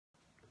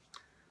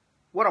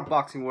What up,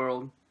 boxing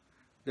world?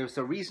 There's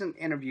a recent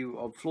interview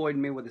of Floyd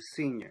Mayweather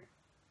Sr.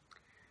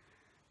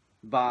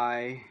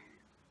 by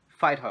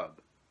Fight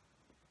Hub.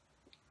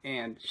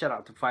 And shout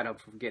out to Fight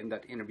Hub for getting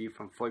that interview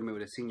from Floyd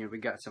Mayweather Sr. We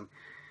got some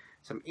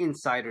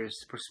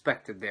insider's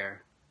perspective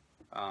there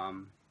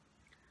on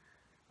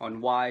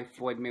why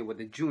Floyd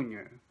Mayweather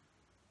Jr.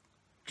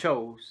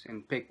 chose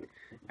and picked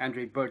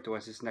Andre Berto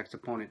as his next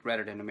opponent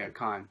rather than Amir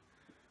Khan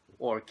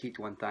or Keith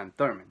One-Time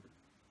Thurman.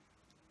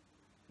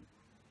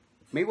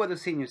 Mayweather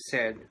Sr.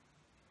 said,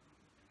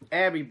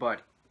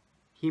 everybody,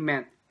 he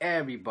meant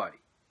everybody,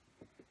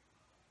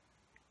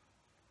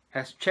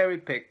 has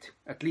cherry-picked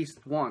at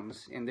least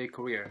once in their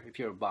career if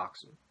you're a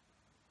boxer.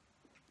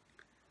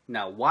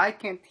 Now, why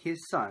can't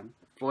his son,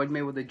 Floyd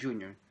Mayweather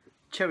Jr.,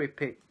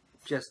 cherry-pick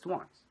just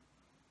once?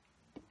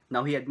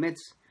 Now, he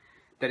admits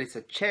that it's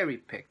a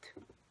cherry-picked,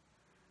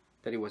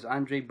 that it was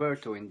Andre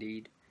Berto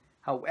indeed.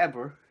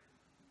 However,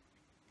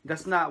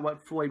 that's not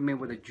what Floyd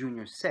Mayweather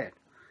Jr. said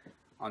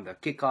on the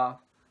kickoff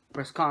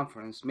press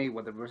conference,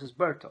 Mayweather versus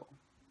Berto.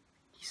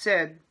 He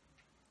said,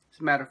 as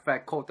a matter of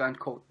fact, quote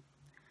unquote,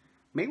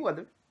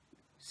 Mayweather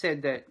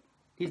said that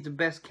he's the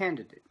best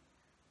candidate.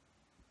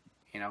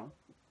 You know,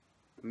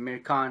 Amir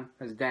Khan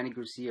has Danny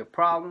Garcia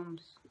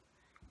problems.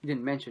 He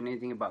didn't mention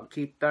anything about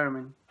Keith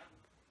Thurman.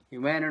 He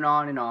went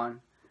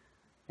on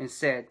and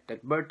said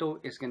that Berto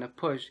is going to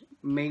push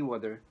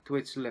Mayweather to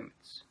its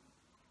limits.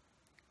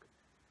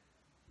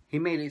 He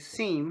made it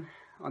seem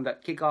on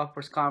that kickoff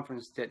press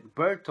conference that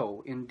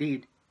Berto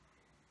indeed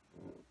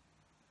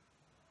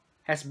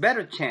has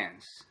better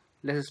chance,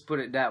 let's just put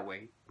it that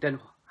way,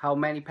 than how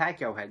Manny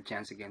Pacquiao had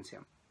chance against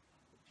him.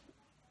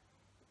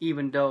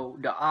 Even though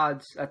the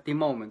odds at the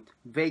moment,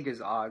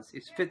 Vegas odds,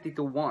 is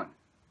 50-1.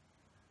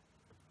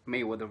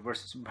 Mayweather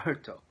versus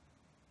Berto.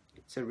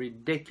 It's a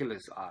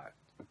ridiculous odd.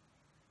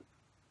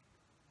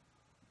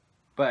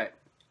 But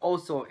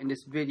also in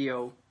this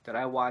video that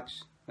I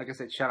watched, like I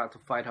said, shout out to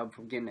Fight Hub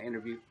for getting the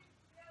interview.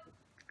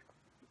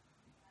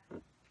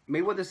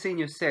 Mayweather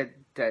Sr. said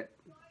that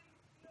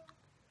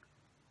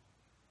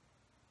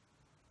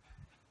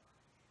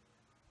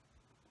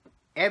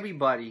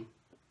everybody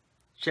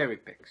cherry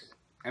picks.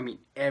 I mean,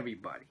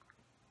 everybody.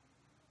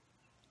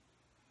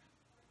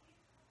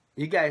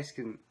 You guys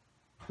can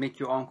make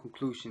your own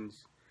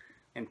conclusions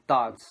and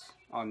thoughts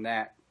on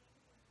that.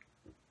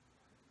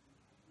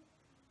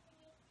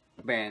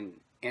 And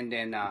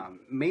then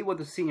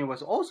Mayweather Sr.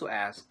 was also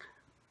asked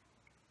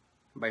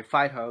by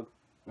Fight Hub,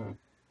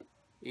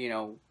 you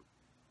know,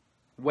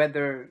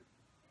 whether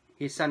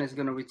his son is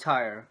going to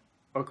retire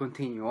or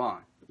continue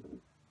on.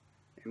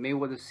 And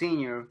Mayweather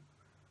Sr.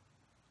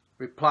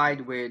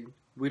 replied with,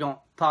 we don't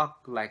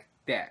talk like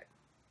that.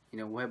 You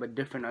know, we have a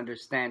different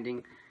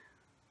understanding.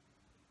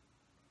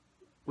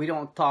 We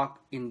don't talk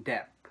in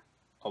depth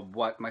of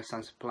what my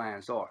son's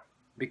plans are.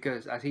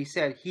 Because as he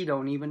said, he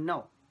don't even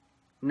know.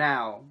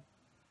 Now,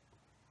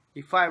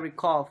 if I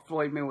recall,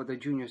 Floyd Mayweather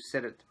Jr.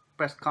 said at the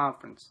press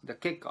conference, the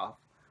kickoff,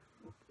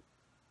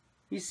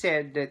 he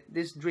said that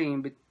this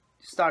dream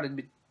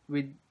started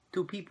with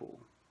two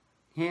people,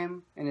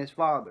 him and his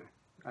father,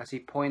 as he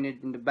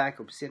pointed in the back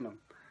of sitting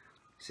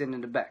in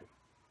the back.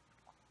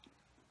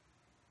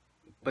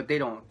 But they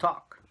don't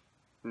talk,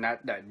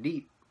 not that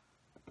deep.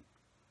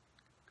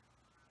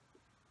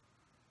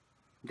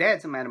 They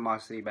had some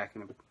animosity back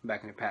in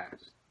the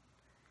past.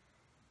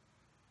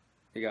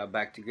 They got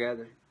back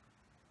together.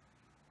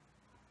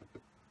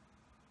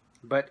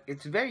 But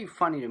it's very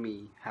funny to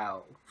me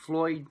how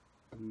Floyd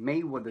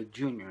Mayweather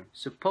Jr.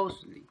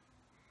 supposedly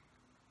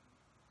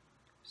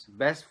is the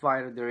best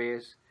fighter there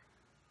is,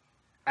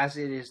 as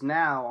it is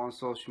now on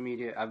social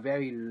media, a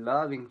very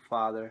loving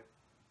father,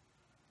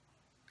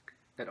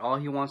 that all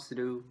he wants to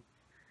do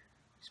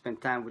is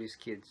spend time with his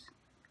kids,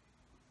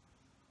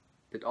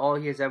 that all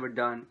he has ever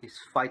done is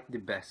fight the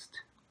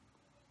best.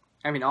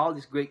 I mean, all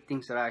these great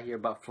things that I hear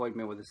about Floyd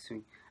Mayweather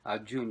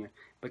Jr.,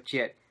 but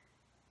yet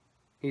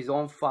his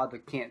own father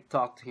can't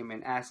talk to him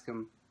and ask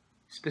him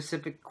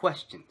specific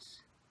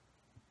questions.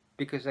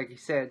 Because like he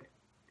said,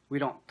 we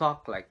don't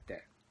talk like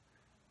that.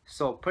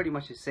 So pretty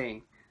much he's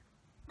saying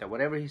that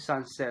whatever his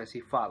son says, he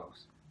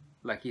follows,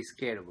 like he's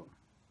scared of him.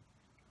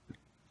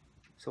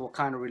 So what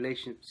kind of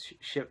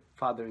relationship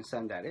father and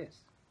son that is?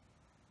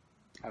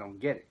 I don't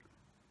get it.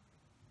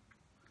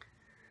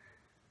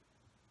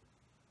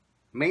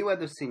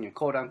 Mayweather Sr.,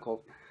 quote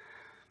unquote,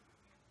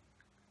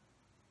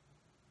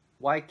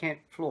 why can't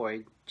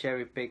Floyd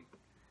cherry pick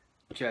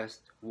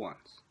just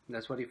once?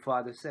 That's what his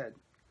father said.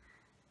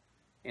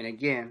 And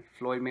again,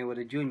 Floyd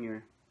Mayweather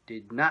Jr.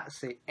 did not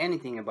say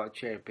anything about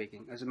cherry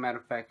picking. As a matter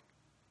of fact,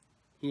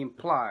 he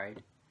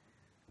implied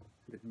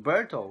that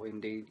Berto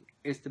indeed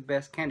is the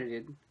best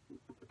candidate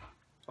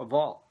of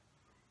all.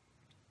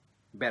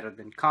 Better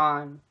than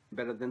Khan,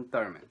 better than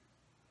Thurman.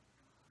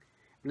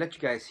 I'll let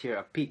you guys hear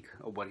a peek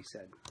of what he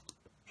said.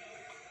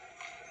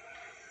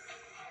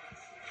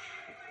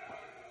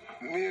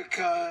 Amir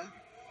Khan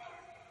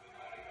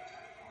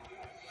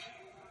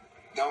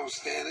don't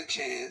stand a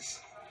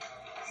chance.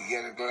 He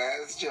got a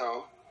glass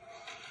jaw.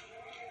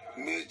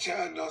 Amir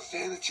Khan don't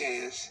stand a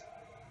chance.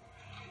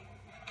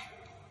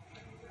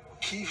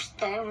 Keith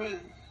Thurman,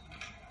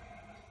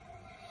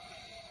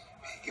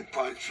 he can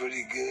punch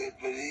pretty good,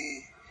 but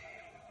he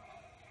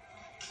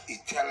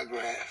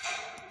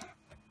telegraph.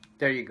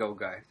 There you go,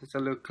 guys. It's a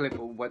little clip of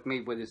what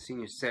Mayweather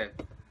Sr. said.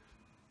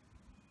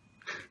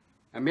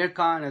 Amir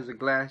Khan has a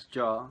glass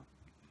jaw.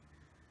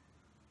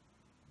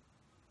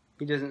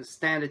 He doesn't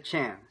stand a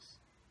chance.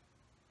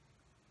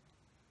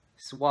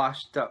 He's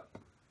washed up.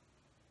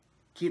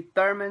 Keith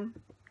Thurman,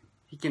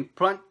 he can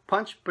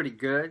punch pretty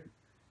good,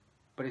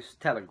 but it's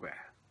telegraph.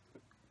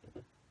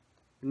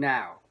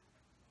 Now,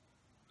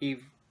 if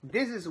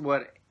this is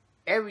what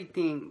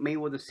everything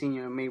Mayweather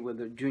Sr. and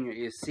Mayweather Jr.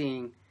 is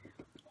seeing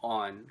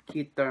on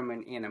Keith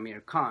Thurman and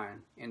Amir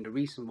Khan, and the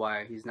reason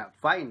why he's not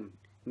fighting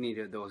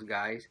neither of those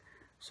guys,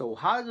 so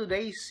how do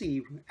they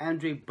see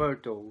Andre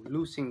Berto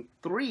losing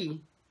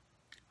 3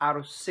 out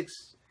of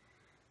 6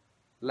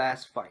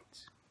 last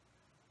fights?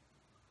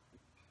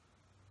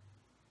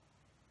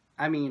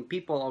 I mean,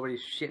 people already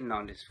shitting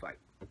on this fight.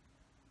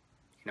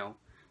 You know,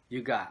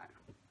 you got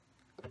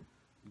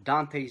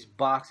Dante's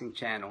boxing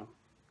channel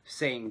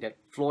saying that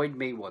Floyd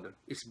Mayweather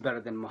is better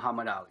than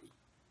Muhammad Ali.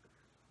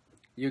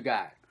 You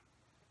got,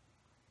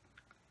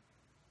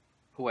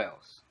 who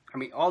else? I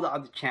mean, all the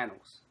other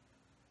channels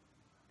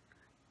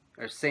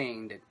are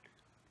saying that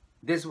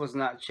this was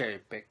not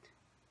cherry-picked.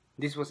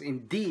 This was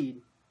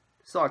indeed,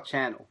 saw a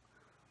channel,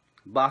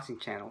 boxing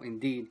channel,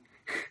 indeed,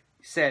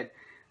 said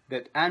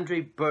that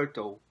Andre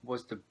Berto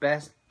was the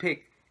best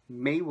pick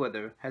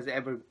Mayweather has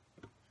ever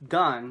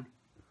done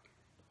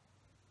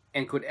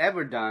and could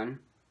ever done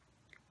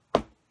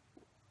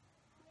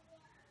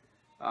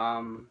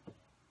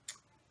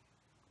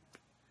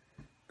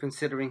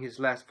considering his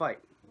last fight.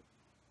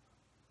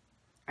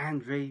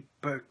 Andre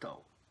Berto.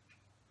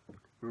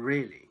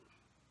 Really?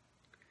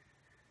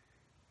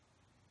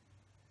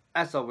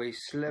 As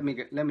always, let me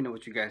know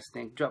what you guys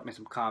think. Drop me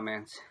some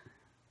comments.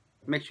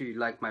 Make sure you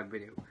like my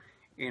video,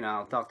 and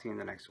I'll talk to you in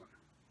the next one.